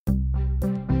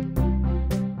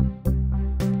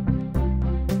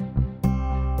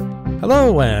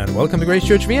Hello and welcome to Grace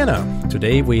Church Vienna.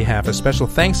 Today we have a special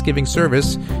Thanksgiving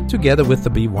service together with the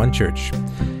B1 Church.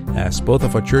 As both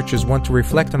of our churches want to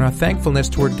reflect on our thankfulness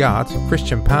toward God,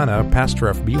 Christian Pana, pastor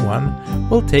of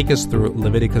B1, will take us through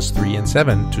Leviticus 3 and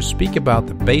 7 to speak about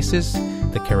the basis,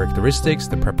 the characteristics,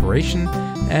 the preparation,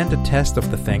 and the test of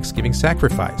the Thanksgiving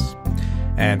sacrifice.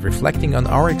 And reflecting on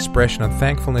our expression of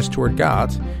thankfulness toward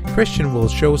God, Christian will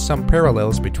show some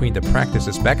parallels between the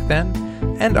practices back then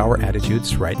and our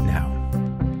attitudes right now.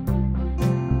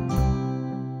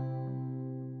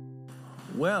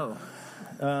 Well,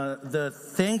 the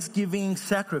Thanksgiving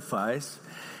sacrifice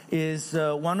is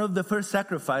one of the first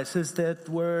sacrifices that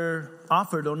were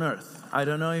offered on earth. I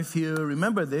don't know if you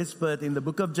remember this, but in the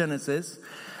book of Genesis,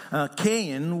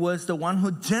 Cain was the one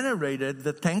who generated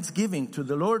the thanksgiving to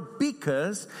the Lord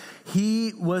because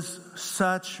he received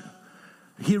such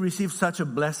a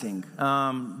blessing.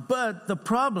 But the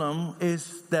problem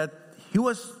is that he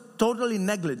was totally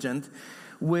negligent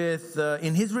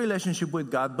in his relationship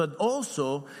with God, but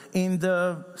also in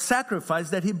the sacrifice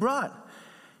that he brought.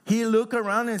 He looked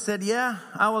around and said, yeah,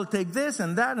 I will take this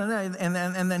and that,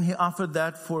 and then he offered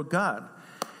that for God.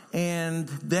 And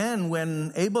then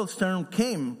when Abel's turn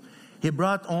came, he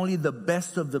brought only the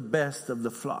best of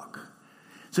the flock.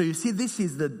 So you see, this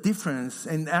is the difference.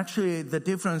 And actually the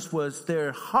difference was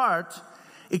their heart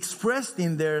expressed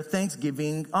in their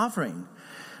thanksgiving offering.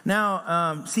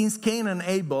 Now, since Cain and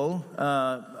Abel,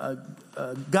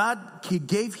 He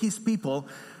gave his people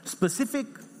specific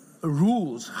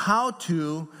rules how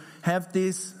to have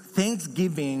this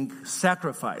thanksgiving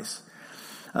sacrifice.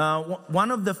 One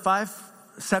of the 5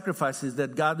 sacrifices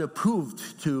that God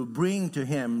approved to bring to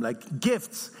him, like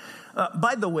gifts.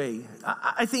 By the way,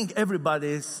 I think everybody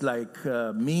is like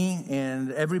me,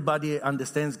 and everybody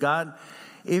understands God.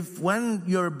 If when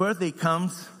your birthday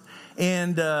comes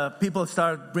and people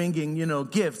start bringing,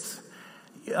 gifts,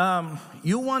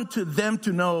 you want them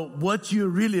to know what you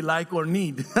really like or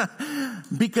need.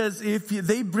 Because if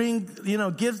they bring,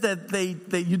 gifts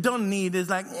that you don't need,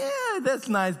 it's like, yeah, that's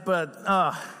nice, but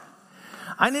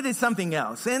I needed something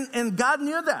else. And God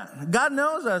knew that. God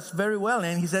knows us very well.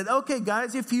 And he said, okay,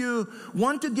 guys, if you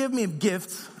want to give me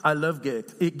gifts, I love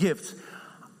gifts.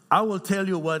 I will tell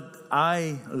you what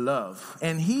I love.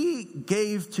 And he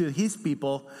gave to his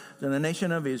people, to the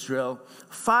nation of Israel,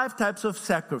 5 types of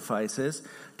sacrifices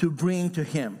to bring to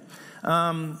him.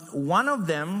 One of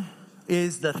them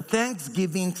is the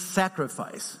Thanksgiving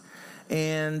sacrifice.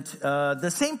 And the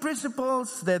same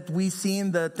principles that we see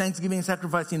in the Thanksgiving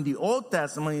sacrifice in the Old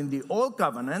Testament, in the Old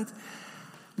Covenant,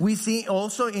 we see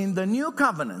also in the New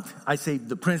Covenant. I say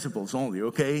the principles only,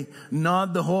 okay?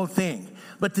 Not the whole thing.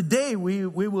 But today we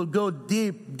will go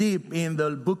deep in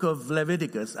the book of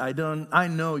Leviticus. I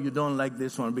know you don't like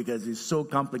this one because it's so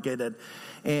complicated.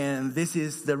 And this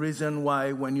is the reason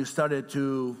why when you started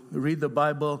to read the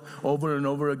Bible over and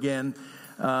over again,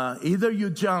 either you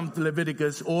jumped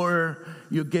Leviticus or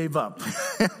you gave up.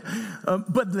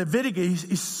 But Leviticus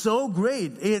is so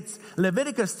great.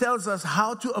 Leviticus tells us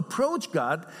how to approach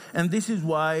God, and this is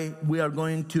why we are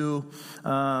going to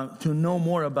know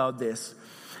more about this.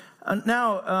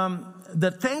 Now, the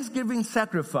Thanksgiving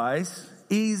sacrifice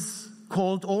is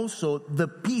called also the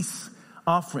peace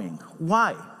offering.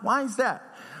 Why? Why is that?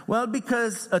 Well,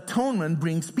 because atonement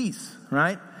brings peace,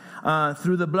 right?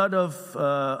 Through the blood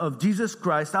of Jesus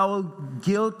Christ, our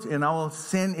guilt and our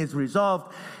sin is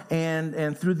resolved.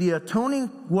 And through the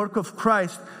atoning work of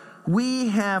Christ, we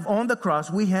have, on the cross,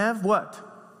 we have what?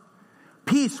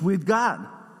 Peace with God.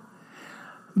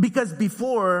 Because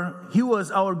before, he was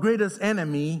our greatest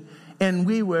enemy, and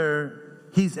we were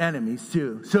his enemies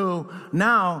too. So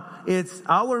now,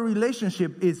 our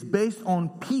relationship is based on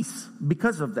peace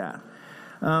because of that.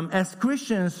 As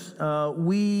Christians,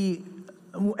 every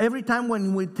time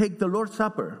when we take the Lord's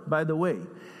Supper, by the way,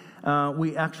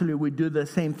 we do the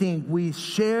same thing. We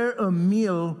share a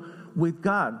meal with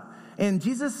God. And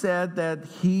Jesus said that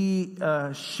he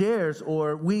shares,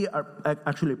 or we are,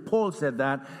 actually Paul said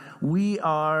that, we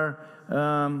are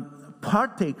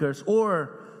partakers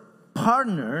or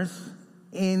partners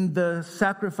in the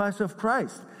sacrifice of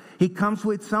Christ. He comes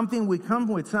with something, we come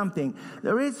with something.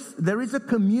 There is a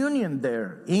communion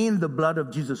there in the blood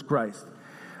of Jesus Christ.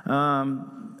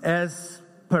 As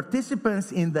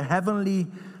participants in the heavenly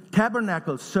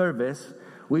tabernacle service,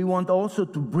 we want also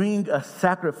to bring a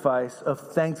sacrifice of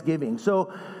thanksgiving.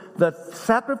 So the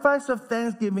sacrifice of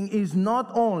thanksgiving is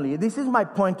not only, this is my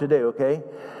point today, okay,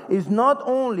 is not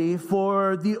only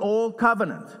for the old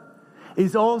covenant.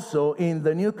 It's also in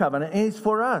the new covenant, and it's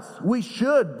for us. We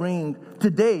should bring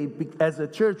today, as a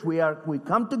church, we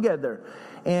come together,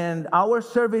 and our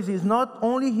service is not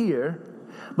only here,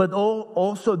 but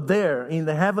also there in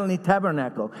the heavenly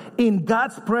tabernacle, in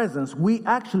God's presence, we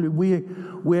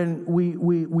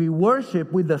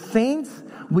worship with the saints,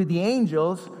 with the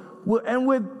angels, and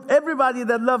with everybody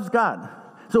that loves God.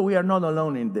 So we are not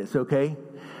alone in this, okay?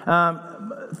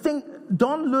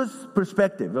 Don't lose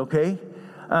perspective, okay?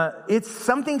 It's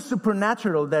something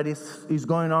supernatural that is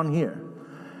going on here.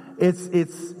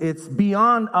 It's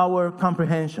beyond our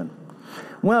comprehension.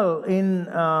 Well, in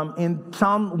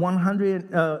Psalm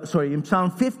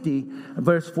 50,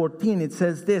 verse 14, it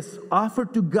says this: "Offer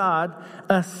to God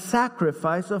a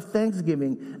sacrifice of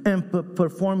thanksgiving and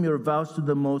perform your vows to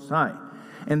the Most High."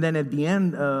 And then at the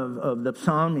end of the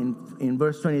psalm, in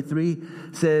verse 23,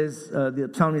 the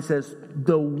psalmist says,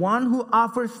 "The one who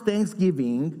offers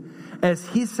thanksgiving as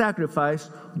his sacrifice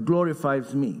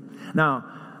glorifies me." Now,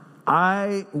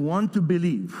 I want to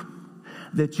believe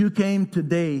that you came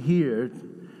today here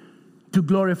to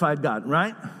glorify God,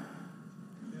 right?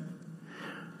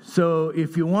 So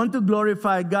if you want to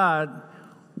glorify God,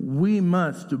 we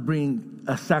must bring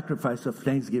a sacrifice of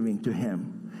thanksgiving to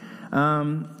Him.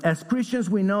 As Christians,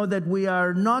 we know that we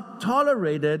are not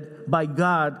tolerated by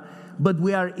God, but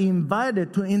we are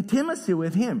invited to intimacy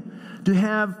with Him, to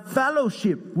have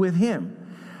fellowship with Him.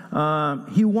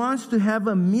 He wants to have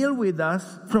a meal with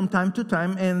us from time to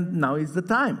time, and now is the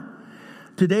time.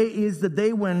 Today is the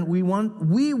day when we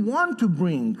want to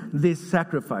bring this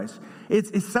sacrifice.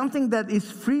 It's something that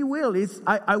is free will.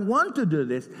 I want to do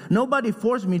this. Nobody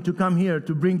forced me to come here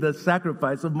to bring the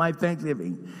sacrifice of my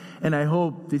thanksgiving. And I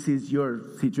hope this is your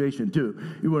situation too.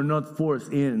 You were not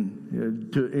forced in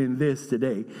this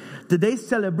today. Today's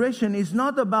celebration is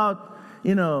not about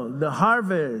the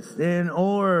harvest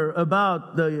or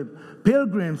about the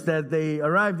pilgrims that they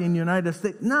arrived in the United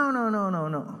States.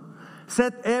 No.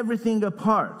 Set everything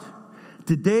apart.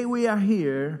 Today we are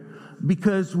here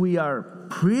because we are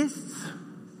priests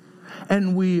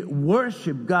and we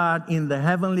worship God in the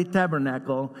heavenly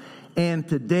tabernacle. And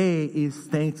today is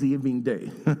Thanksgiving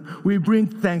Day. We bring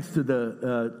thanks to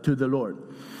the Lord.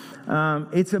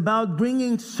 It's about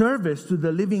bringing service to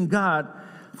the living God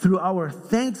through our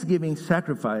thanksgiving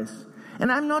sacrifice.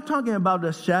 And I'm not talking about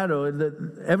a shadow.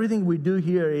 Everything we do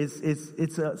here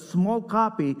it's a small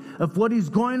copy of what is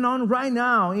going on right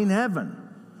now in heaven.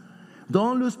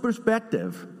 Don't lose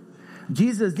perspective.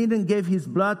 Jesus didn't give His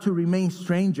blood to remain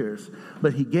strangers,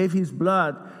 but He gave His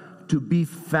blood to be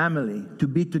family, to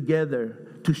be together,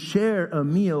 to share a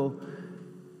meal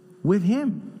with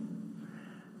Him.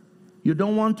 You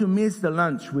don't want to miss the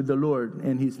lunch with the Lord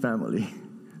and His family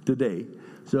today.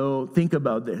 So think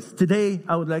about this. Today,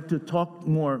 I would like to talk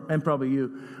more, and probably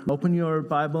you, open your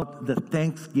Bible, the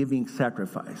Thanksgiving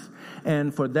sacrifice.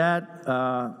 And for that,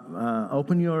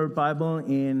 open your Bible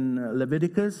in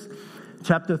Leviticus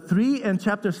chapter 3 and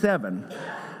chapter 7.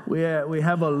 We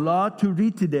have a lot to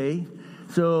read today.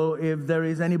 So if there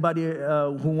is anybody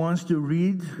who wants to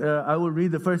read, I will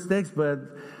read the first text, but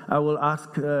I will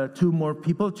ask 2 more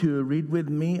people to read with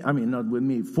me. I mean, not with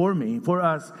me, for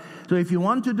us. So if you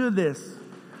want to do this,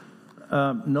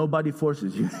 nobody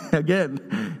forces you. Again,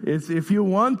 it's if you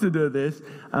want to do this,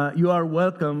 you are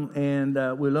welcome, and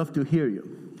we love to hear you.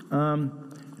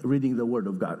 Reading the Word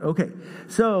of God. Okay,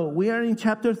 so we are in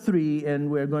chapter 3, and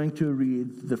we're going to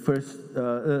read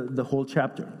the whole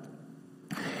chapter.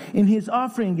 In his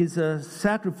offering is a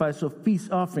sacrifice of peace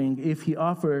offering. If he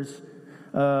offers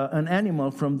an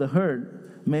animal from the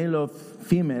herd, male or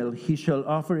female, he shall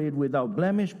offer it without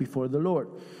blemish before the Lord.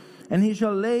 And he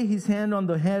shall lay his hand on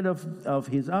the head of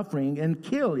his offering and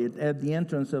kill it at the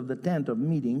entrance of the tent of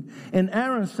meeting. And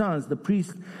Aaron's sons, the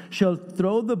priests, shall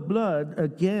throw the blood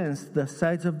against the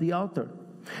sides of the altar.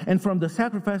 And from the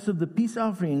sacrifice of the peace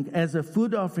offering as a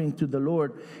food offering to the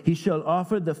Lord, he shall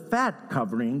offer the fat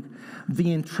covering,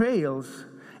 the entrails,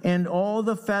 and all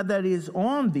the fat that is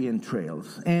on the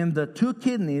entrails, and the 2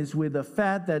 kidneys with the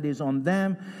fat that is on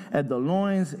them at the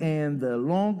loins, and the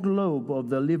long lobe of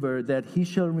the liver that he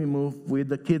shall remove with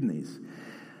the kidneys.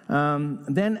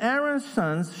 Then Aaron's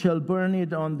sons shall burn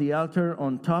it on the altar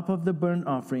on top of the burnt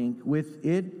offering,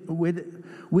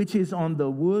 which is on the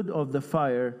wood of the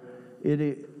fire.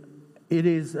 It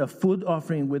is a food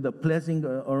offering with a pleasing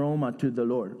aroma to the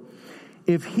Lord.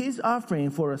 If his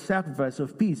offering for a sacrifice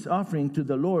of peace offering to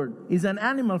the Lord is an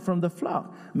animal from the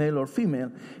flock, male or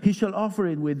female, he shall offer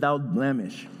it without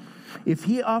blemish. If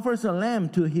he offers a lamb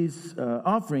to his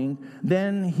offering,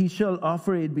 then he shall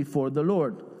offer it before the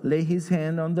Lord. Lay his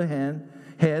hand on the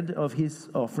head of his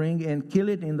offering and kill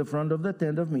it in the front of the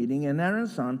tent of meeting, and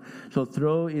Aaron's son shall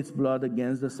throw its blood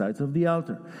against the sides of the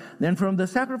altar. Then from the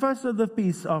sacrifice of the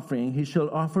peace offering he shall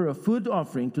offer a food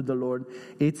offering to the Lord,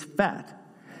 its fat.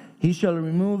 He shall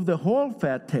remove the whole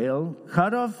fat tail,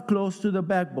 cut off close to the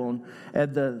backbone,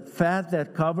 at the fat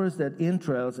that covers the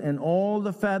entrails, and all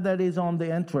the fat that is on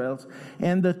the entrails,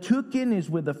 and the 2 kidneys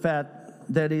with the fat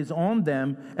that is on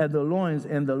them at the loins,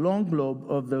 and the long lobe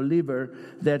of the liver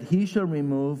that he shall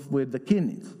remove with the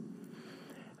kidneys.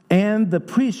 And the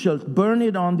priest shall burn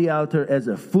it on the altar as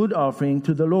a food offering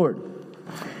to the Lord.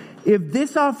 If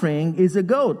this offering is a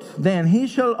goat, then he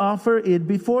shall offer it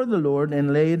before the Lord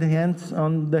and lay hands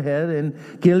on the head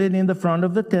and kill it in the front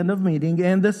of the tent of meeting.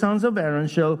 And the sons of Aaron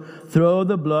shall throw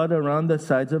the blood around the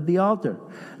sides of the altar.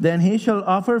 Then he shall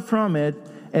offer from it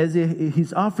as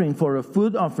his offering for a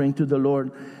food offering to the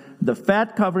Lord, the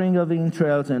fat covering of the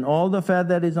entrails and all the fat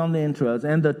that is on the entrails,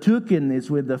 and the 2 kidneys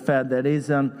with the fat that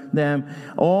is on them,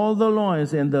 all the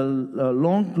loins and the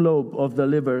long lobe of the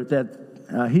liver that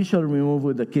he shall remove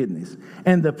with the kidneys.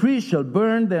 And the priest shall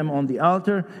burn them on the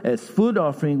altar as food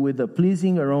offering with a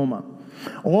pleasing aroma.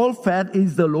 All fat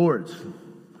is the Lord's.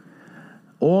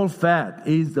 All fat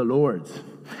is the Lord's.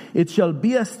 It shall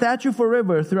be a statute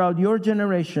forever throughout your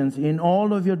generations in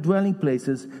all of your dwelling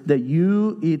places, that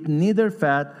you eat neither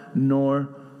fat nor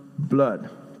blood.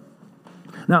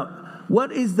 Now,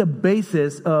 what is the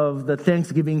basis of the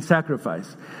Thanksgiving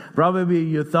sacrifice? Probably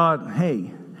you thought,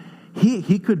 hey,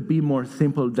 he could be more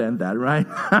simple than that, right?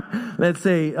 Let's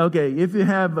say, okay, if you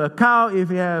have a cow, if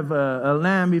you have a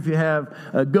lamb, if you have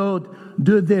a goat,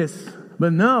 do this.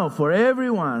 But no, for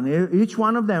everyone, each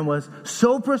one of them was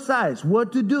so precise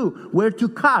what to do, where to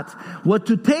cut, what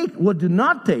to take, what to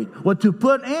not take, what to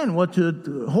put in, what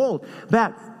to hold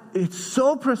back. It's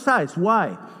so precise.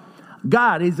 Why?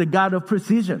 God is a God of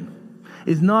precision.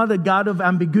 He's not a God of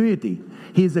ambiguity.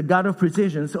 He's a God of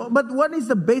precision. So, but what is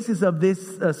the basis of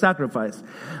this sacrifice?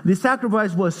 The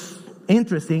sacrifice was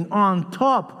interesting on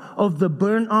top of the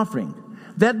burnt offering.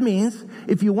 That means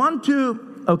if you want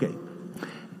to, okay,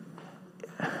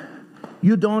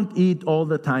 you don't eat all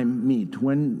the time meat.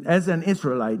 As an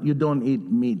Israelite, you don't eat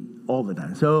meat all the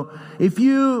time. So if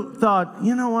you thought,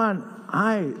 you know what,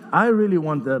 I really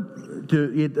want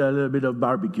to eat a little bit of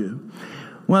barbecue.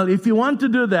 Well, if you want to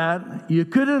do that, you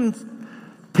couldn't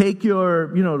take your,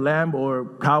 lamb or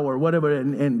cow or whatever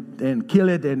and kill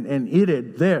it and eat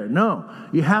it there. No,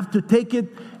 you have to take it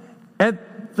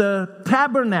at the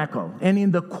tabernacle. And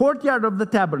in the courtyard of the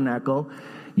tabernacle,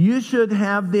 you should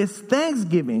have this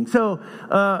Thanksgiving. So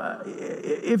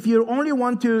if you only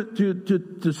want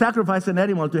to sacrifice an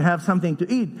animal to have something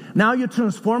to eat, now you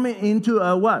transform it into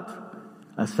a what?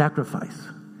 A sacrifice.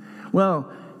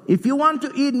 Well, if you want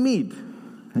to eat meat,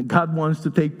 God wants to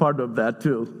take part of that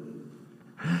too.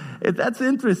 That's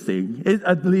interesting.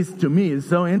 At least to me, it's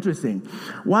so interesting.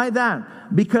 Why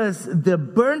that? Because the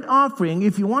burnt offering,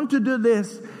 if you want to do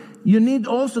this, you need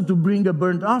also to bring a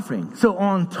burnt offering. So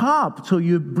on top, so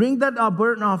you bring that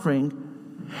burnt offering,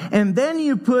 and then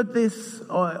you put this,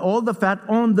 all the fat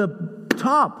on the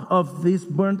top of this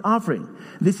burnt offering.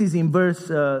 This is in verse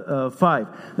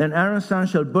 5. Then Aaron's son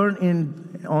shall burn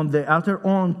on the altar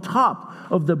on top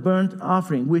of the burnt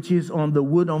offering, which is on the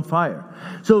wood on fire.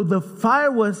 So the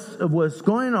fire was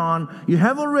going on. You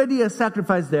have already a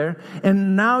sacrifice there,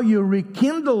 and now you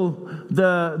rekindle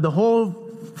the whole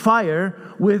fire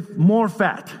with more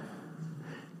fat.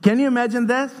 Can you imagine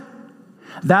that?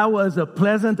 That was a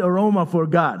pleasant aroma for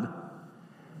God.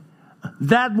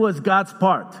 That was God's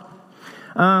part.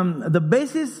 The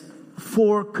basis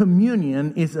for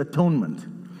communion is atonement.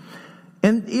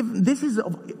 And if this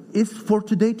is for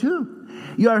today too.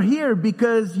 You are here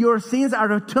because your sins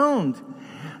are atoned.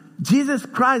 Jesus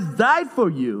Christ died for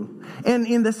you. And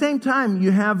in the same time,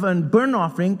 you have a burnt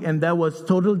offering, and that was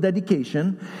total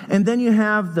dedication. And then you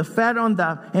have the fat on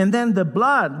that. And then the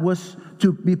blood was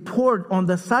to be poured on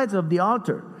the sides of the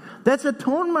altar. That's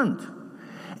atonement.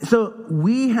 So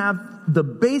we have the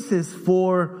basis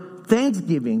for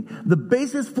Thanksgiving. The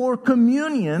basis for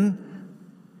communion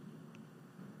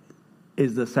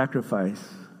is the sacrifice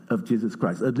of Jesus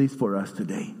Christ, at least for us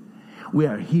today. We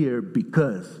are here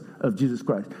because of Jesus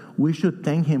Christ. We should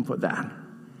thank Him for that.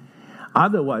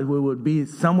 Otherwise, we would be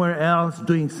somewhere else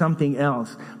doing something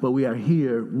else. But we are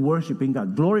here worshiping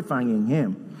God, glorifying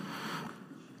Him.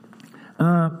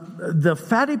 The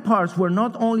fatty parts were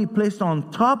not only placed on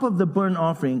top of the burnt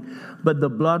offering, but the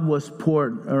blood was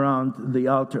poured around the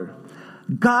altar.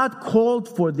 God called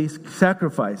for this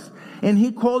sacrifice, and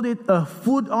He called it a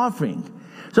food offering.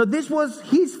 So this was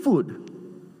His food.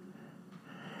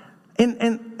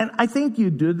 And I think you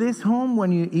do this home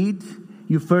when you eat.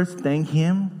 You first thank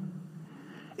Him.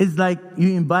 It's like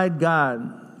you invite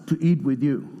God to eat with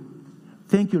you.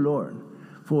 Thank you, Lord,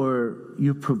 for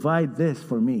you provide this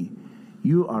for me.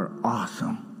 You are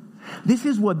awesome. This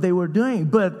is what they were doing,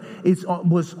 but it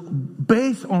was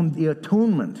based on the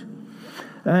atonement.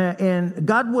 And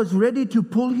God was ready to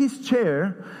pull his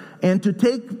chair and to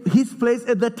take his place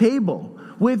at the table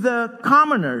with the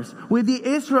commoners, with the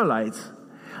Israelites.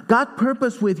 God's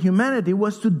purpose with humanity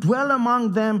was to dwell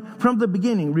among them from the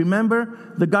beginning.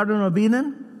 Remember the Garden of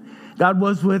Eden? God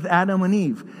was with Adam and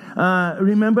Eve.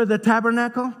 Remember the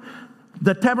tabernacle?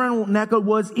 The tabernacle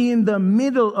was in the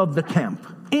middle of the camp.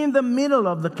 In the middle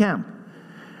of the camp.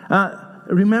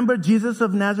 Remember Jesus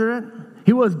of Nazareth?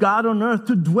 He was God on earth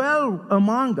to dwell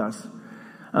among us.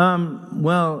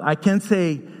 Well, I can't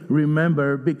say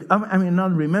remember. I mean,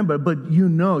 not remember, but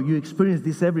you experience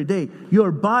this every day.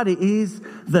 Your body is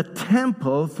the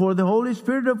temple for the Holy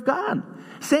Spirit of God.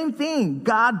 Same thing.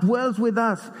 God dwells with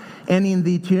us. And in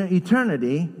the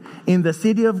eternity, in the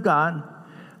city of God,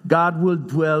 God will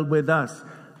dwell with us.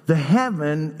 The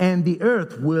heaven and the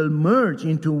earth will merge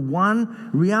into one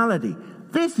reality.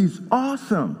 This is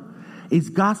awesome. It's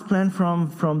God's plan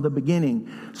from the beginning.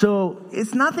 So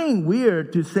it's nothing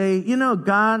weird to say,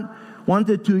 God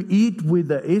wanted to eat with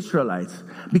the Israelites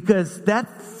because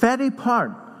that fatty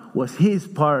part was his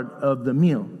part of the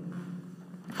meal.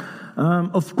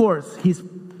 Of course, his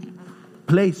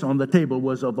place on the table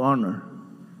was of honor.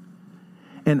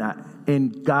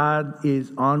 And God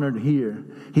is honored here.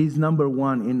 He's number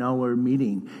one in our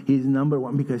meeting. He's number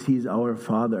one because he's our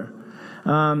Father.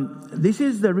 This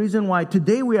is the reason why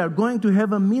today we are going to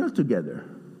have a meal together.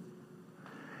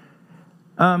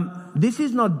 This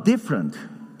is not different,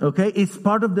 okay? It's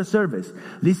part of the service.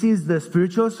 This is the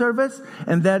spiritual service,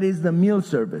 and that is the meal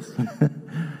service.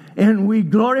 And we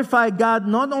glorify God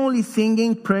not only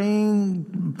singing,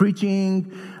 praying,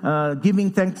 preaching,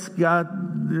 giving thanks to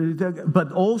God,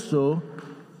 but also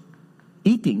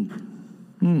eating.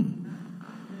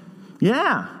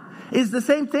 Yeah, it's the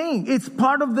same thing. It's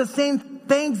part of the same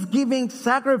Thanksgiving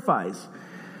sacrifice.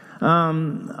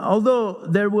 Although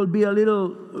there will be a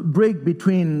little break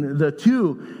between the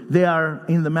two, they are,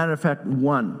 in the matter of fact,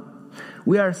 one.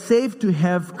 We are safe to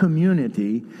have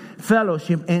community,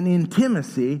 fellowship, and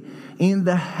intimacy in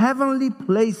the heavenly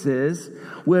places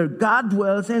where God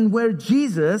dwells and where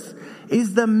Jesus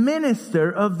is the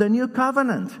minister of the new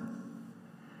covenant.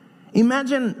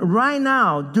 Imagine right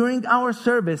now, during our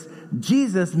service,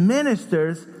 Jesus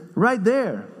ministers right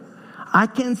there. I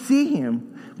can see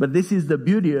him, but this is the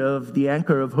beauty of the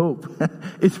anchor of hope.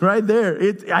 It's right there.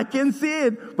 I can see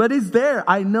it, but it's there.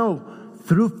 I know.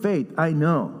 Through faith, I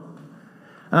know.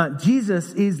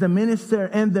 Jesus is the minister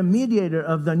and the mediator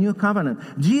of the new covenant.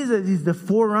 Jesus is the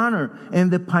forerunner and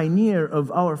the pioneer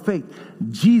of our faith.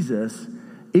 Jesus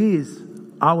is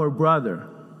our brother.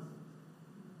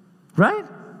 Right?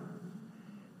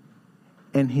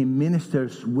 And he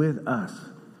ministers with us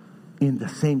in the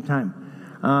same time.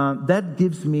 That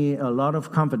gives me a lot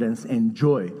of confidence and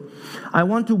joy. I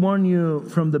want to warn you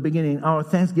from the beginning, our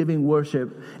Thanksgiving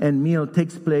worship and meal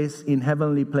takes place in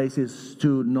heavenly places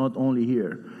too, not only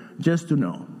here. Just to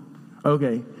know.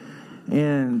 Okay?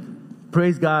 And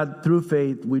praise God, through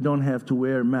faith, we don't have to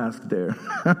wear masks there.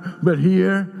 But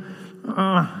here,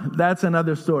 that's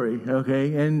another story,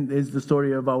 okay? And it's the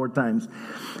story of our times.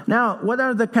 Now, what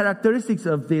are the characteristics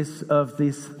of this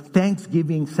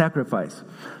Thanksgiving sacrifice?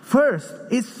 First,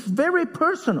 it's very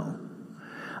personal.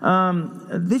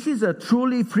 This is a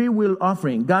truly free will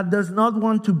offering. God does not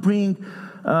want to bring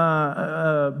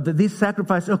this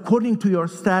sacrifice according to your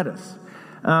status.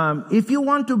 If you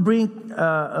want to bring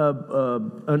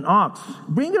an ox,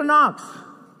 bring an ox.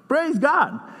 Praise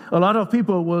God. A lot of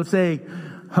people will say,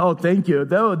 oh, thank you.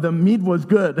 The meat was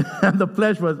good. And the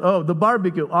flesh was, the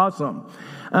barbecue, awesome.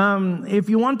 If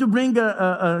you want to bring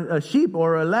a sheep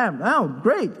or a lamb,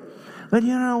 great. But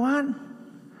you know what?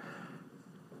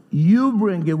 You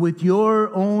bring it with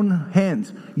your own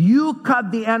hands. You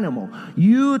cut the animal.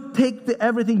 You take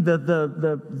everything,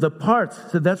 the parts.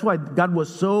 So that's why God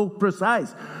was so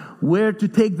precise. Where to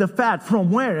take the fat,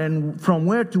 from where, and from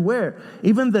where to where.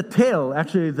 Even the tail,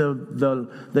 actually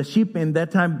the sheep in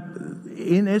that time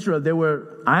in Israel, they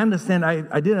were, I understand,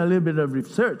 I did a little bit of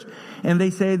research. And they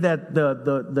say that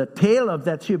the tail of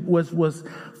that sheep was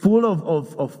full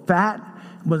of fat,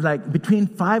 was like between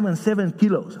 5 and 7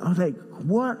 kilos. I was like,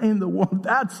 what in the world?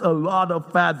 That's a lot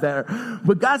of fat there.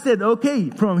 But God said, okay,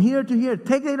 from here to here,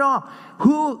 take it off.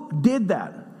 Who did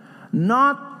that?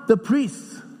 Not the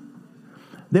priests.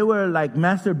 They were like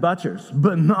master butchers,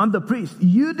 but not the priests.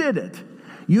 You did it.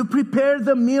 You prepared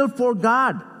the meal for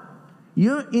God.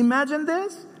 You imagine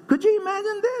this? Could you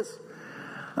imagine this?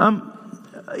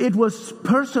 It was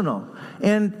personal.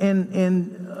 And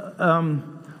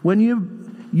when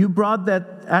you brought that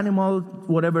animal,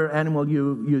 whatever animal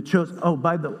you chose. I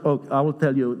will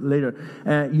tell you later.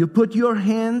 You put your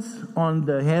hands on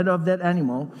the head of that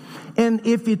animal, and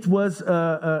if it was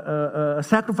a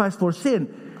sacrifice for sin,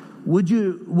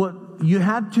 you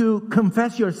had to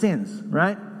confess your sins,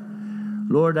 right?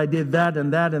 Lord, I did that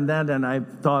and that and that, and I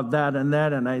thought that and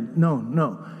that, and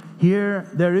no. Here,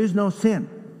 there is no sin.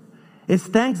 It's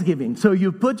thanksgiving. So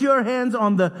you put your hands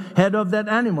on the head of that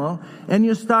animal, and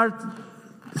you start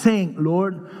saying,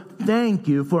 Lord, thank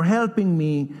you for helping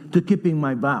me to keeping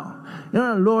my vow.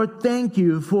 Lord, thank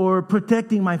you for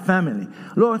protecting my family.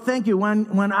 Lord, thank you.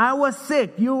 When I was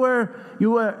sick, you were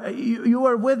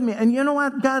with me. And you know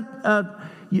what, God?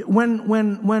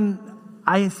 When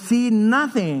I see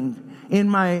nothing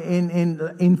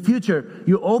in future,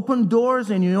 you open doors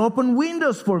and you open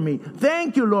windows for me.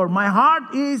 Thank you, Lord. My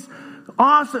heart is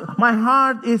awesome. My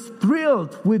heart is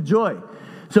thrilled with joy.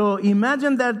 So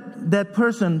imagine that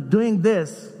person doing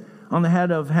this on the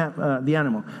head of the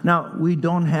animal. Now, we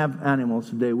don't have animals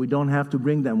today. We don't have to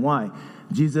bring them. Why?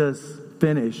 Jesus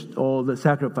finished all the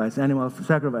animal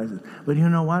sacrifices. But you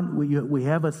know what? We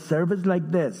have a service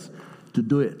like this to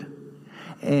do it.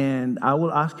 And I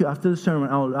will ask you after the sermon,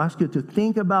 I will ask you to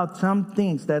think about some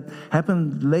things that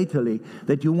happened lately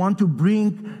that you want to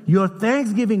bring your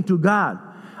thanksgiving to God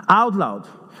out loud.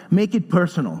 Make it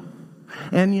personal.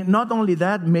 And not only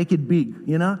that, make it big,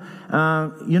 You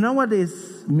know what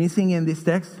is missing in this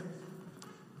text?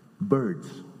 Birds.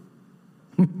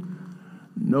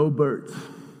 No birds.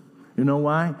 You know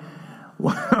why?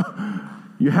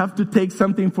 You have to take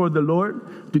something for the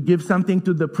Lord, to give something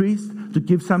to the priest, to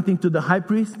give something to the high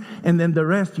priest, and then the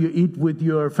rest you eat with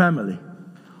your family.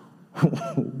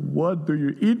 What do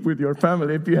you eat with your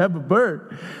family if you have a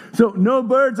bird? So no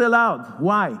birds allowed.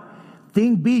 Why?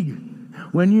 Think big.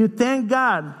 When you thank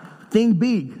God, think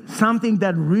big. Something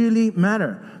that really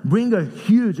matters. Bring a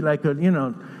huge, like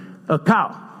a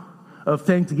cow of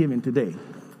thanksgiving today,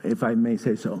 if I may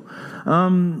say so.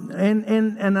 And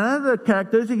another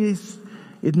characteristic is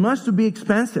it must be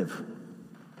expensive.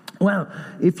 Well,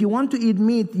 if you want to eat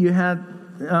meat, you had,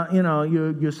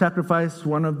 you sacrifice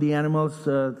one of the animals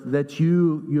that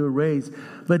you raise.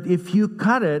 But if you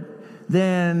cut it,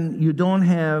 then you don't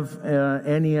have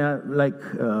any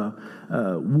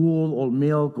wool or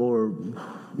milk or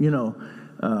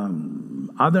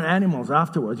other animals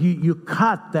afterwards. You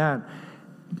cut that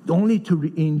only to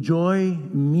enjoy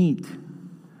meat.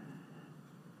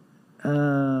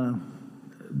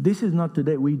 This is not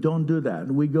today. We don't do that.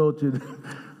 We go to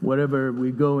whatever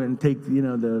we go and take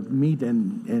the meat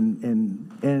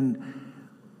and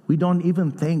we don't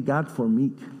even thank God for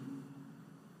meat.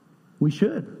 We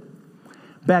should.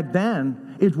 Back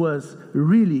then, it was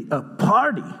really a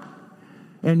party.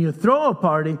 And you throw a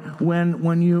party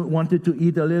when you wanted to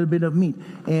eat a little bit of meat.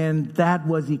 And that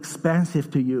was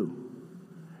expensive to you.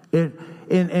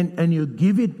 And you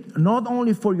give it not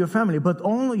only for your family, but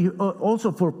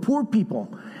also for poor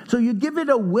people. So you give it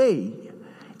away,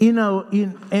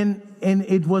 and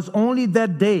it was only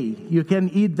that day you can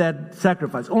eat that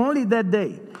sacrifice. Only that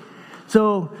day.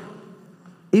 So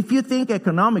if you think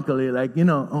economically,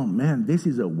 oh man, this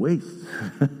is a waste.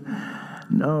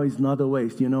 No, it's not a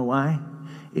waste. You know why?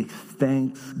 It's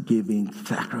thanksgiving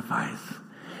sacrifice.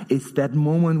 It's that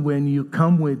moment when you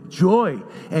come with joy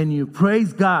and you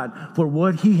praise God for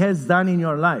what He has done in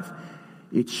your life.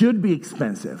 It should be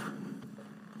expensive.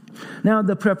 Now,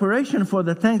 the preparation for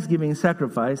the Thanksgiving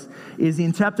sacrifice is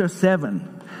in chapter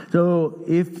 7. So,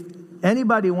 if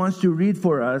anybody wants to read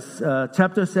for us,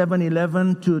 chapter 7,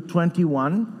 11 to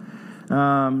 21,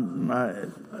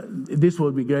 this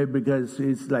will be great because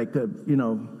it's like,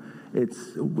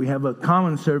 we have a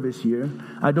common service here.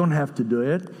 I don't have to do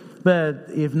it. But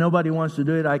if nobody wants to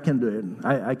do it, I can do it.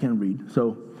 I can read.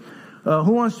 So,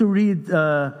 who wants to read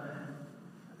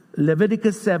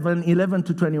Leviticus 7, 11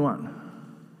 to 21?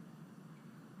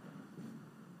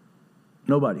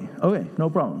 Nobody. Okay,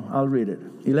 no problem. I'll read it.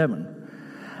 11.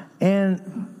 And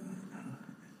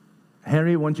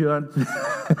Henry, would you like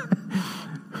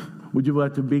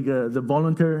to be the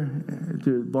volunteer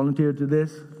to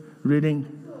this reading?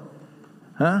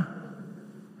 Huh?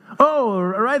 Oh,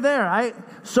 right there.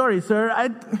 Sorry, sir.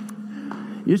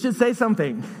 You should say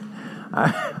something.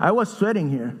 I was sweating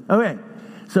here. Okay.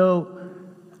 So,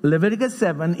 Leviticus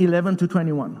 7, 11 to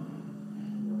 21.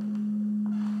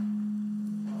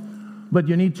 But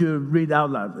you need to read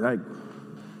out loud. Right?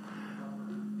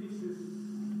 This is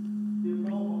the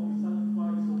law of the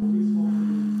sacrifice of this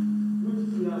offering,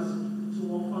 which he has to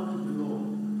offer to the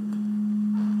Lord.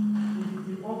 If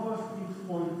he offers it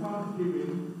for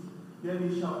thanksgiving, then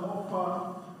he shall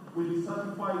offer with the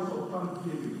sacrifice of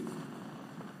thanksgiving.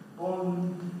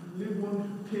 On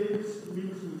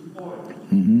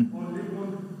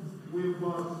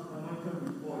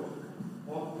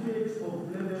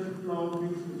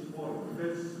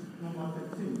number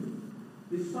 13.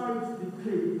 Besides the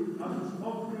cake as his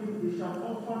offering, he shall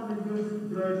offer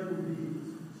leavened bread to the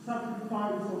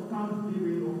sacrifice of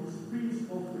thanksgiving of his peace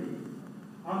offering.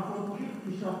 And from it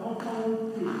he shall offer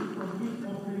one cake from each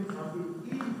offering as a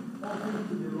heave offering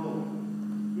to the Lord.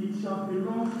 It shall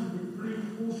belong to the priest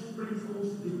who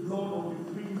sprinkles the blood of the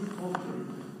peace offering.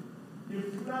 The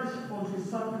flesh of the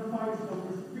sacrifice of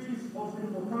his peace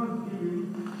offering for thanksgiving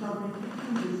shall be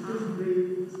eaten the same day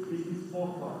it is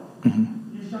offered.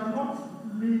 He shall not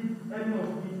leave any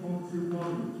of it until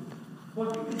morning. But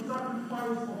if the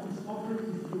sacrifice of his offering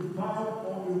is a vow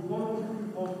or a voluntary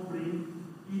offering,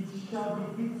 it shall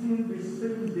be eaten the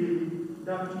same day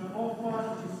that he offers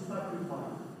his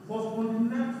sacrifice. But on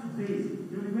the next day,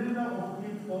 the remainder of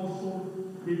it also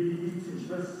may be eaten.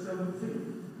 Verse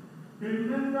 17. The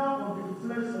remainder of the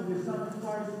flesh of the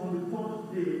sacrifice on the third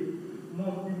day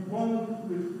must be burned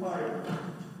with fire.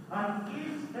 And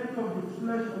if any of the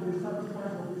flesh of the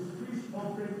sacrifice of his peace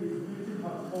offering is eaten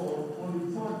at all on the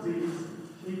third day,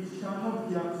 it shall not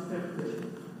be accepted,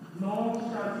 nor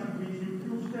shall it be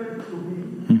imputed to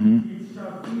him. It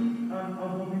shall be an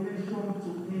abomination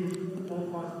to him who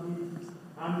offers it,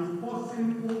 and the person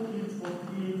who eats of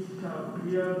it shall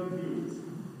bear the guilt.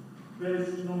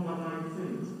 Verse number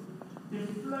 19. The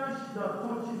flesh that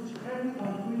touches any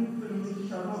unclean thing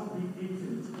shall not be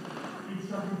eaten. It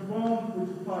shall be burned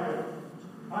with fire.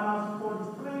 And as for the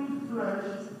clean flesh,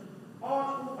 all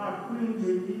who are clean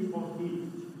may eat of it.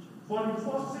 For the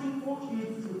person who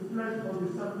eats the flesh of the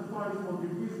sacrifice of the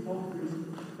peace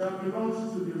offering that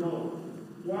belongs to the Lord,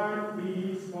 while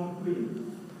he is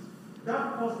unclean,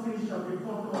 that person shall be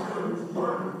cut off from his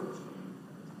body.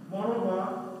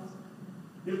 Moreover,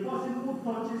 the person who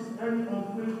touches any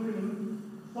unclean thing,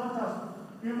 such as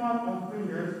human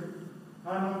uncleanness,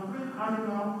 an unclean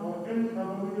animal, or any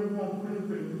abominable unclean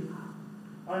thing,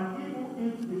 and he who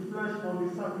eats the flesh of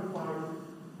the sacrifice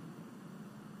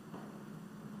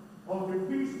of the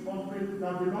peace offering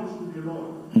that belongs to the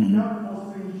Lord, that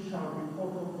person shall be cut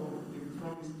off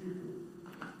from his people.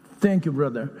 Thank you,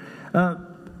 brother.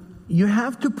 You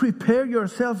have to prepare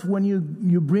yourself when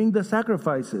you bring the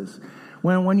sacrifices.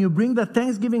 When you bring the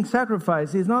Thanksgiving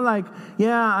sacrifice, it's not like,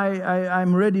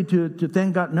 I'm ready to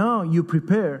thank God. No, you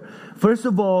prepare. First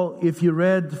of all, if you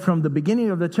read from the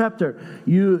beginning of the chapter,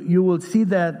 you will see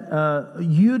that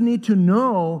you need to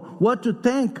know what to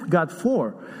thank God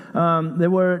for. There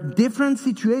were different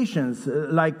situations,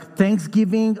 like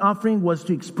Thanksgiving offering was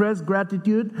to express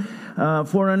gratitude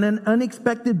for an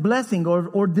unexpected blessing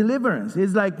or deliverance.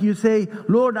 It's like you say,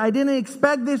 Lord, I didn't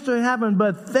expect this to happen,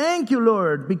 but thank you,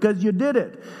 Lord, because you did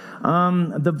it.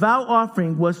 The vow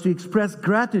offering was to express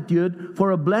gratitude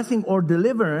for a blessing or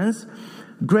deliverance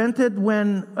granted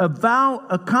when a vow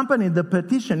accompanied the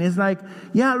petition. It's like,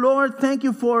 Lord, thank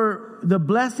you for the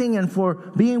blessing and for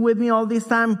being with me all this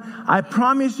time. I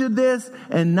promised you this,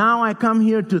 and now I come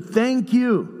here to thank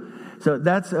you. So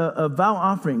that's a vow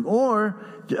offering. Or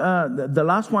the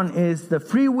last one is the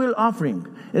free will offering.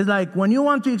 It's like when you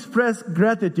want to express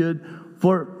gratitude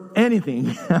for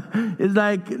anything. It's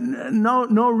like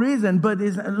no reason, but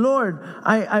it's, Lord,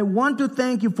 I want to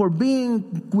thank you for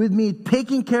being with me,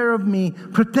 taking care of me,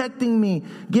 protecting me,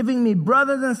 giving me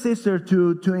brothers and sisters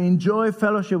to enjoy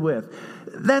fellowship with.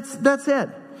 That's it.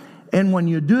 And when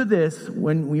you do this,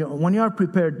 when you are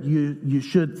prepared, you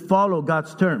should follow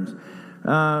God's terms.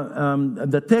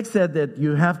 The text said that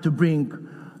you have to bring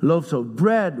loaves of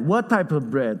bread. What type of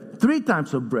bread? 3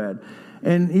 types of bread.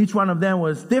 And each one of them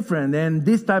was different. And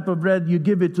this type of bread, you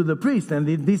give it to the priest. And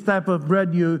this type of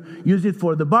bread, you use it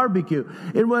for the barbecue.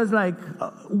 It was like,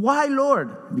 why,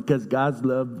 Lord? Because God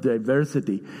loves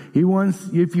diversity. He wants,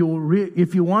 if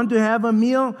you want to have a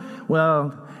meal,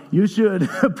 well, you should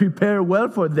prepare well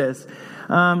for this.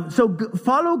 So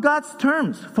follow God's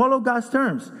terms. Follow God's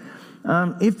terms.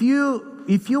 If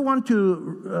you want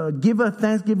to give a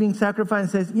Thanksgiving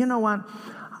sacrifice and says, you know what?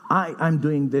 I'm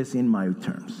doing this in my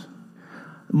terms.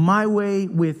 My way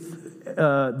with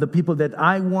the people that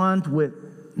I want with.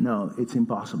 No, it's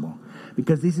impossible.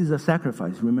 Because this is a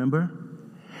sacrifice, remember?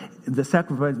 The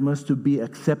sacrifice must to be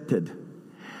accepted.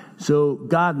 So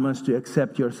God must to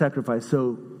accept your sacrifice.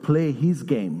 So play His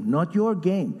game, not your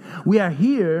game. We are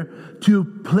here to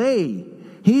play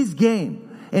His game.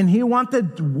 And He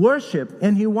wanted worship,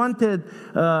 and He wanted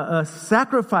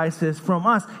sacrifices from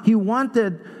us. He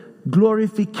wanted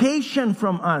glorification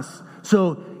from us.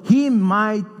 So He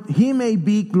may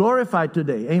be glorified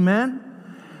today. Amen?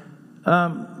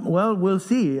 Well, we'll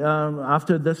see.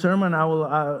 After the sermon, I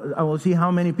will see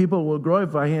how many people will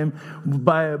glorify Him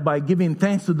by giving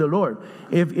thanks to the Lord.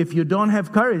 If you don't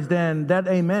have courage, then that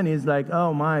amen is like,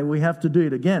 oh my, we have to do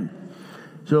it again.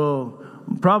 So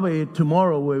probably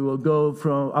tomorrow we will go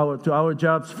to our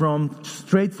jobs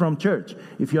straight from church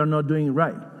if you're not doing it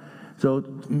right. So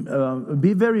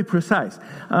be very precise.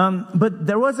 But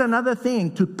there was another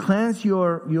thing to cleanse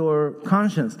your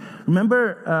conscience.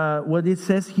 Remember what it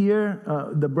says here?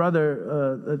 The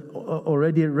brother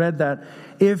already read that.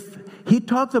 If he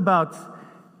talks about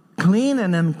clean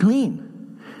and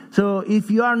unclean. So if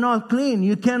you are not clean,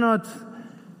 you cannot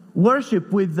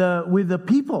worship with the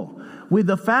people, with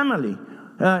the family.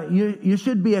 You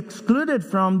should be excluded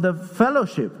from the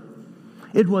fellowship.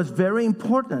 It was very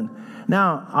important.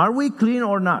 Now, are we clean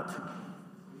or not?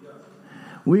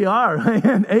 We are.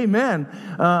 Amen.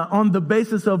 On the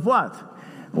basis of what?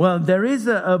 Well, there is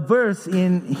a verse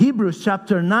in Hebrews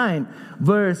chapter 9,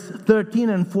 verse 13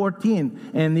 and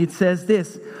 14. And it says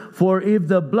this: For if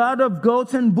the blood of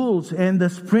goats and bulls and the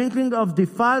sprinkling of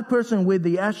defiled person with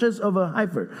the ashes of a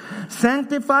heifer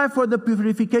sanctify for the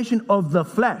purification of the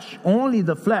flesh, only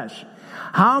the flesh,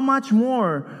 how much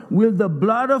more will the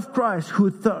blood of Christ,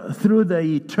 who through the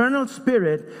eternal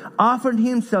Spirit offered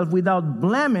himself without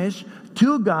blemish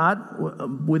to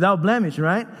God, without blemish,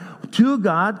 right? To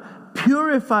God,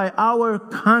 purify our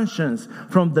conscience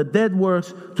from the dead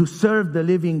works to serve the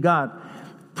living God.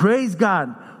 Praise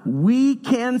God. We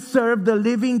can serve the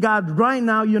living God right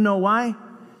now. You know why?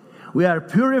 We are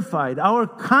purified. Our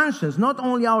conscience, not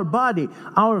only our body,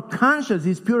 our conscience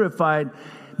is purified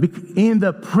in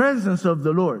the presence of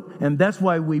the Lord. And that's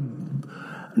why we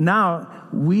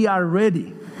are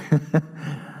ready.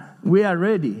 We are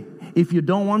ready. If you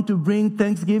don't want to bring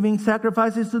Thanksgiving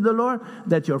sacrifices to the Lord,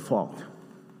 that's your fault.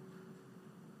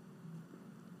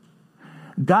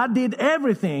 God did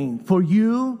everything for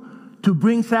you to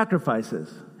bring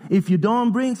sacrifices. If you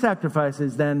don't bring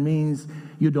sacrifices, that means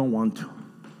you don't want to.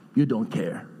 You don't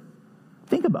care.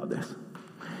 Think about this.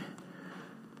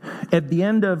 At the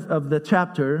end of the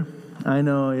chapter, I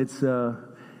know it's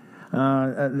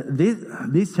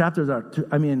these chapters are.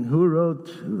 Who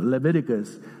wrote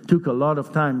Leviticus took a lot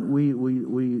of time.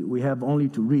 We have only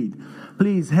to read.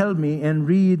 Please help me and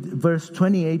read verse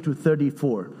 28 to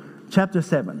 34, chapter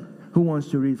 7. Who wants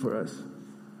to read for us?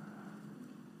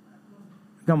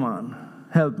 Come on,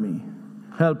 help me,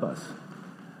 help us.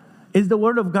 It's the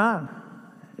word of God.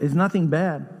 It's nothing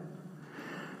bad.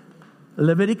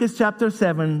 Leviticus chapter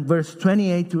 7, verse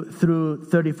 28 through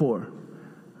 34.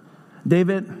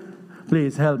 David,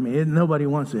 please help me. Nobody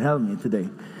wants to help me today.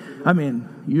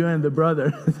 You and the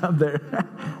brother up there.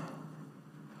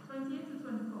 28 to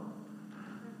 24.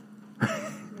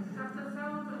 Chapter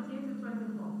 7, 28 to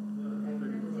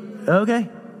 24. Okay.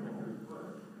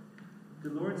 The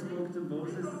Lord spoke to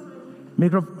Moses.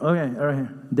 Okay, all right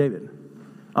here. David.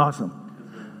 Awesome.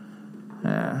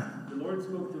 The Lord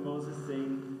spoke to Moses,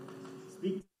 saying,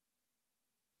 Speak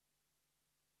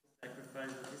sacrifice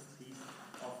of his peace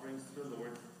offerings to the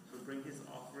Lord, to bring his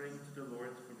offering to the Lord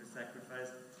from the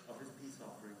sacrifice of his peace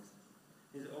offerings.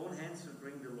 His own hands shall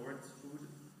bring the Lord's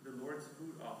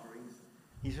food offerings.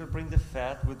 He shall bring the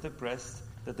fat with the breast,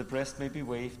 that the breast may be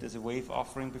waved as a wave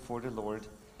offering before the Lord.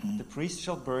 The priest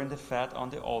shall burn the fat on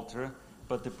the altar,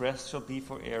 but the breast shall be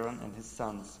for Aaron and his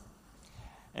sons.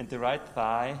 And the right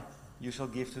thigh you shall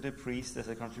give to the priest as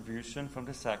a contribution from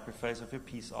the sacrifice of your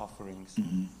peace offerings.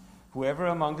 Mm-hmm. Whoever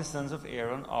among the sons of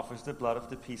Aaron offers the blood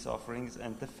of the peace offerings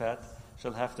and the fat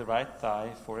shall have the right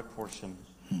thigh for a portion.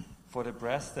 Mm-hmm. For the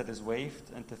breast that is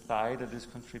waved and the thigh that is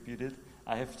contributed,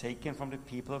 I have taken from the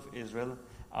people of Israel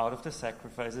out of the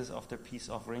sacrifices of their peace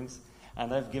offerings,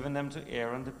 and I have given them to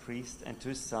Aaron the priest and to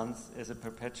his sons as a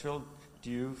perpetual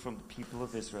due from the people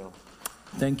of Israel.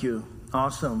 Thank you.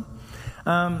 Awesome.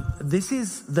 This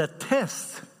is the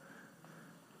test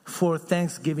for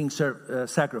Thanksgiving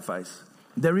sacrifice.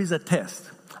 There is a test.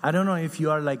 I don't know if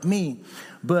you are like me,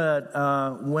 but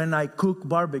when I cook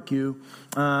barbecue,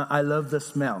 I love the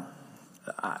smell.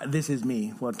 This is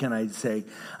me. What can I say?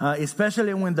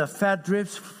 Especially when the fat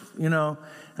drips,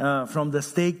 from the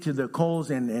steak to the coals,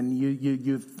 and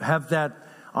you have that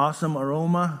awesome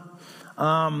aroma.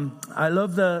 I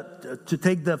love to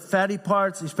take the fatty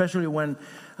parts, especially when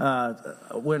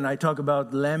I talk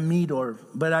about lamb meat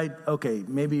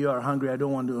maybe you are hungry. I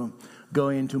don't want to go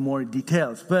into more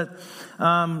details. But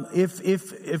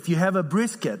if you have a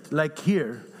brisket, like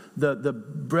here, the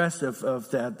breast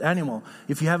of that animal,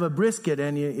 if you have a brisket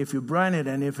and if you brine it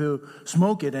and if you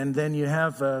smoke it and then you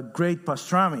have a great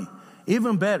pastrami,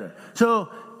 even better. So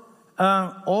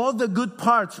all the good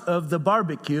parts of the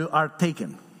barbecue are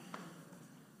taken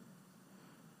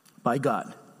by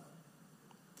God.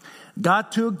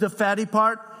 God took the fatty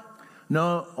part.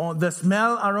 No, the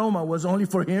smell aroma was only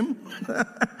for him.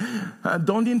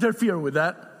 Don't interfere with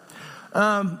that.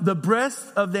 the breast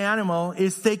of the animal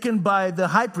is taken by the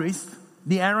high priest,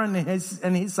 the Aaron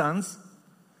and his sons.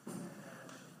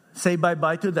 Say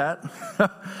bye-bye to that.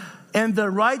 And the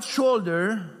right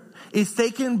shoulder is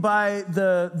taken by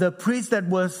the priest that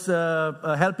was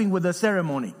helping with the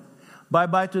ceremony.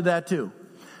 Bye-bye to that too.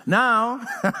 Now,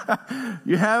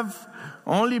 you have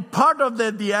only part of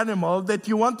the animal that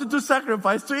you wanted to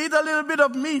sacrifice to eat a little bit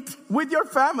of meat with your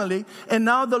family. And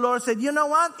now the Lord said, you know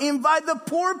what? Invite the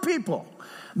poor people.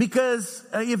 Because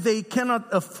if they cannot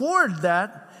afford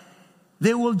that,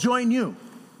 they will join you.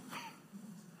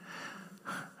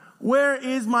 Where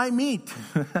is my meat?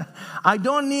 I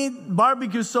don't need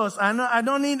barbecue sauce. I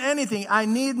don't need anything. I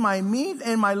need my meat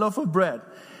and my loaf of bread.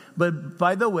 But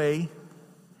by the way,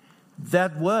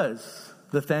 that was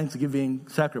the Thanksgiving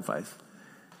sacrifice.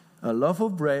 A loaf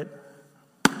of bread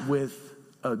with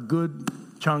a good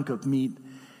chunk of meat.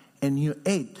 And you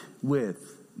ate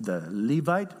with the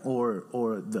Levite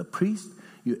or the priest.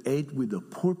 You ate with the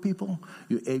poor people.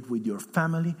 You ate with your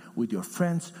family, with your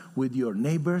friends, with your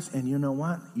neighbors. And you know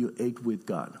what? You ate with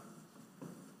God.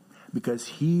 Because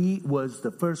he was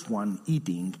the first one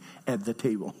eating at the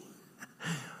table.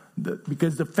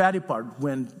 Because the fatty part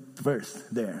went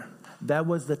first there. That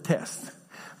was the test.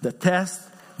 The test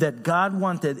that God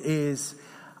wanted is,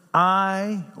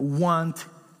 I want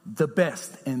the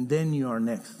best. And then you are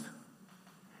next.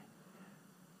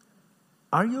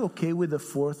 Are you okay with the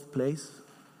fourth place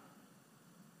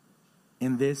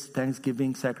in this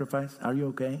Thanksgiving sacrifice? Are you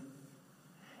okay?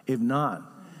 If not,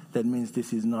 that means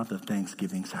this is not a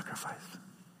Thanksgiving sacrifice.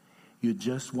 You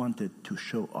just wanted to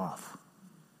show off.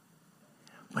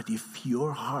 But if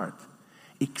your heart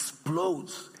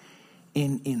explodes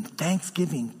in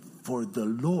thanksgiving for the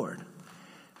Lord,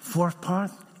 fourth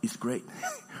part is great.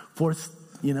 Fourth,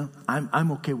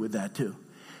 I'm okay with that too.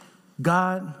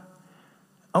 God,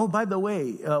 oh, by the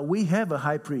way, we have a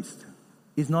high priest.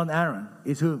 It's not Aaron.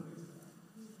 It's who?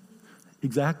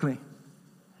 Exactly.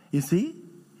 You see?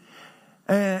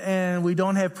 And we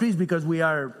don't have priests because we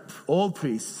are all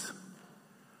priests.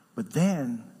 But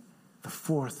then, the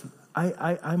fourth,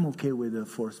 I'm okay with the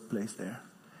fourth place there.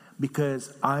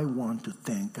 Because I want to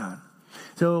thank God.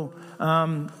 So,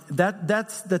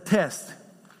 that's the test.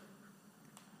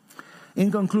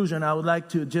 In conclusion, I would like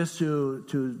to just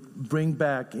to bring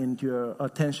back into your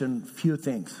attention a few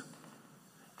things.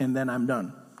 And then I'm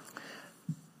done.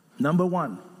 Number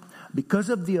one, because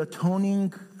of the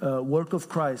atoning work of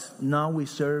Christ, now we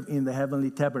serve in the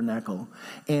heavenly tabernacle.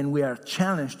 And we are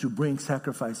challenged to bring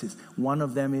sacrifices. One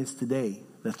of them is today,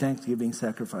 the Thanksgiving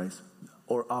sacrifice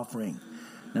or offering.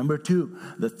 Number two,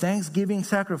 the Thanksgiving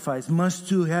sacrifice must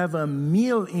to have a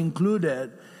meal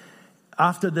included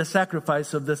after the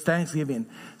sacrifice of the Thanksgiving.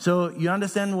 So you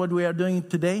understand what we are doing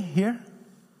today here?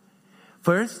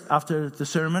 First, after the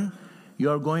sermon, you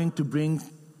are going to bring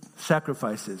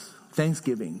sacrifices,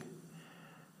 Thanksgiving.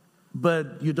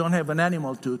 But you don't have an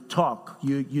animal to talk.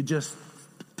 You just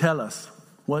tell us,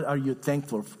 what are you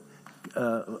thankful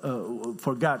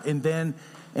for God? And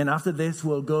after this,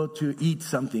 we'll go to eat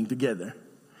something together.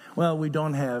 Well, we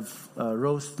don't have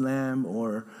roast lamb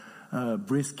or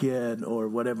brisket or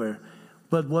whatever.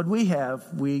 But what we have,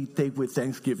 we take with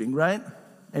Thanksgiving, right?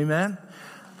 Amen?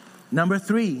 Number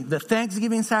three, the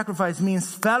Thanksgiving sacrifice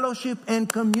means fellowship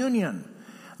and communion.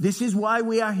 This is why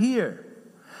we are here.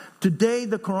 Today,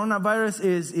 the coronavirus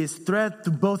is threat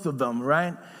to both of them,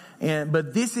 right?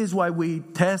 But this is why we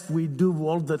test, we do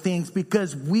all the things.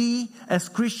 Because we, as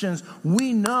Christians,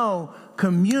 we know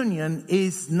communion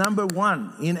is number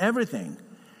one in everything.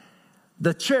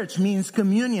 The church means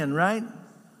communion, right?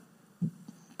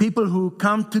 People who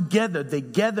come together, they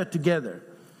gather together.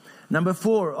 Number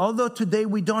four, although today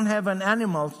we don't have an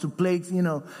animal to place,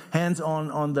 hands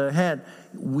on the head,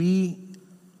 we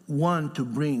want to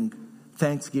bring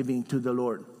thanksgiving to the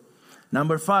Lord.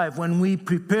 Number five, when we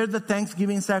prepare the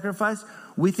Thanksgiving sacrifice,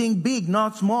 we think big,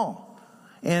 not small.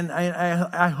 And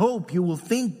I hope you will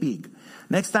think big.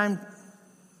 Next time,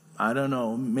 I don't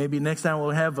know, maybe next time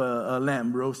we'll have a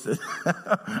lamb roasted.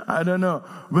 I don't know.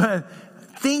 But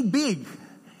think big,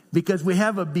 because we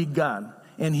have a big God.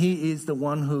 And He is the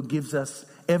one who gives us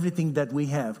everything that we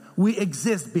have. We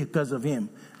exist because of Him.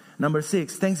 Number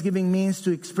six, Thanksgiving means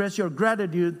to express your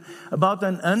gratitude about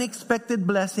an unexpected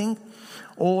blessing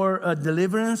or a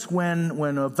deliverance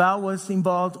when a vow was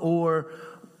involved, or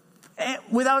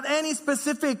without any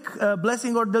specific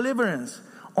blessing or deliverance.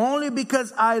 Only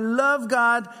because I love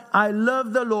God, I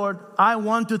love the Lord, I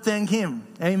want to thank Him.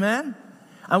 Amen?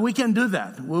 And we can do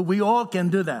that. We all can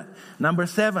do that. Number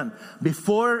seven,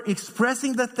 before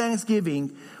expressing the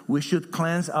thanksgiving, we should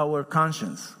cleanse our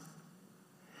conscience.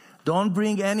 Don't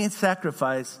bring any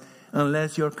sacrifice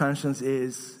unless your conscience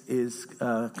is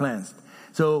cleansed.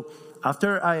 So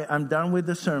after I'm done with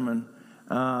the sermon,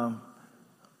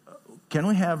 can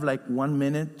we have like 1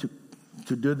 minute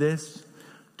to do this,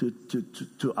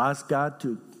 to ask God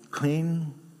to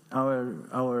clean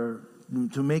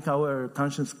to make our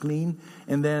conscience clean,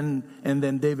 and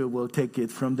then David will take it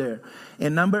from there.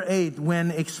 And number 8,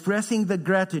 when expressing the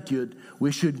gratitude,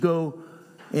 we should go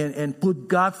and put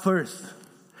God first,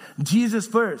 Jesus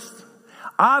first,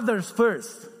 others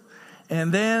first,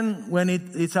 and then when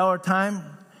it's our time,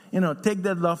 take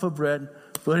that loaf of bread,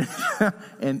 put it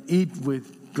and eat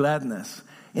with gladness.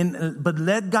 But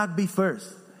let God be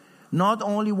first, not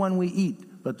only when we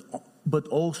eat, but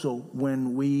also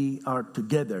when we are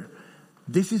together.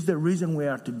 This is the reason we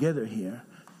are together here,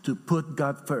 to put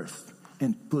God first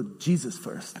and put Jesus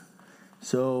first.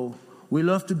 So we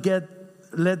love to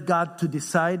let God to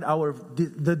decide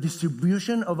the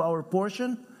distribution of our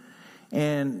portion,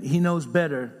 and He knows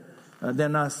better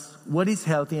than us what is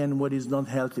healthy and what is not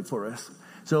healthy for us.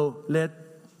 So let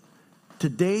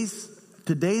today's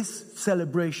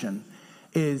celebration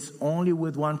is only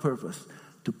with one purpose: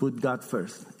 to put God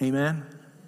first. Amen.